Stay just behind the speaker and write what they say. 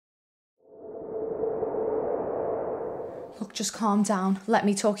Look, just calm down. Let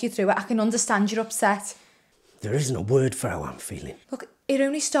me talk you through it. I can understand you're upset. There isn't a word for how I'm feeling. Look, it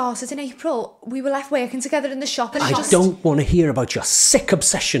only started in April. We were left working together in the shop and I don't want to hear about your sick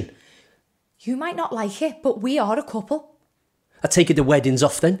obsession. You might not like it, but we are a couple. I take it the wedding's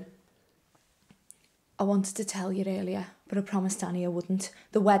off then? I wanted to tell you earlier, but I promised Danny I wouldn't.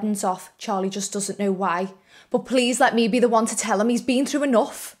 The wedding's off. Charlie just doesn't know why. But please let me be the one to tell him. He's been through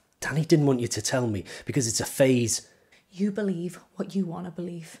enough. Danny didn't want you to tell me because it's a phase. You believe what you want to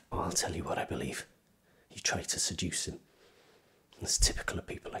believe. Oh, I'll tell you what I believe. You tried to seduce him. That's typical of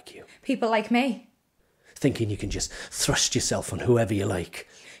people like you. People like me. Thinking you can just thrust yourself on whoever you like.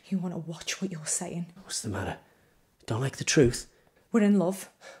 You want to watch what you're saying. What's the matter? Don't like the truth? We're in love.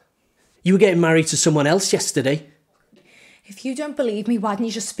 You were getting married to someone else yesterday. If you don't believe me, why didn't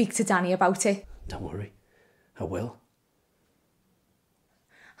you just speak to Danny about it? Don't worry. I will.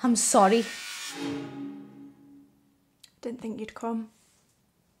 I'm sorry. Didn't think you'd come.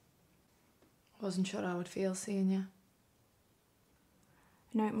 Wasn't sure how I would feel seeing you.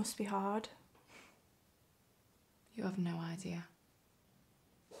 I know it must be hard. You have no idea.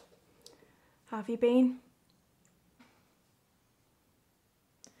 How have you been?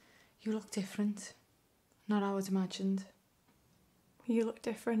 You look different. Not how I'd imagined. You look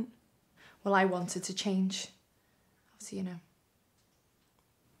different. Well, I wanted to change. Obviously, you know.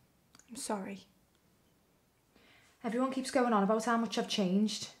 I'm sorry. Everyone keeps going on about how much I've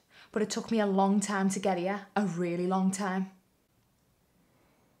changed, but it took me a long time to get here. A really long time.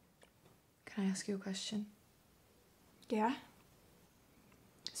 Can I ask you a question? Yeah?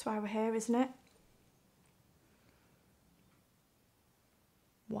 That's why we're here, isn't it?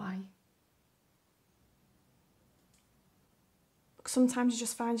 Why? Look, sometimes you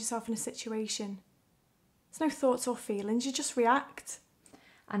just find yourself in a situation. There's no thoughts or feelings, you just react.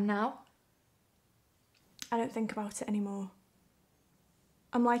 And now? I don't think about it anymore.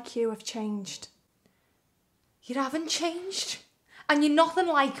 I'm like you, I've changed. You haven't changed. And you're nothing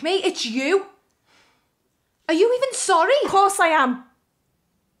like me. It's you. Are you even sorry? Of course I am.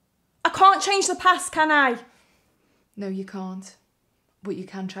 I can't change the past, can I? No, you can't. But you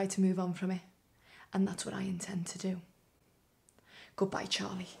can try to move on from it. And that's what I intend to do. Goodbye,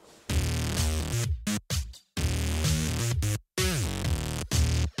 Charlie.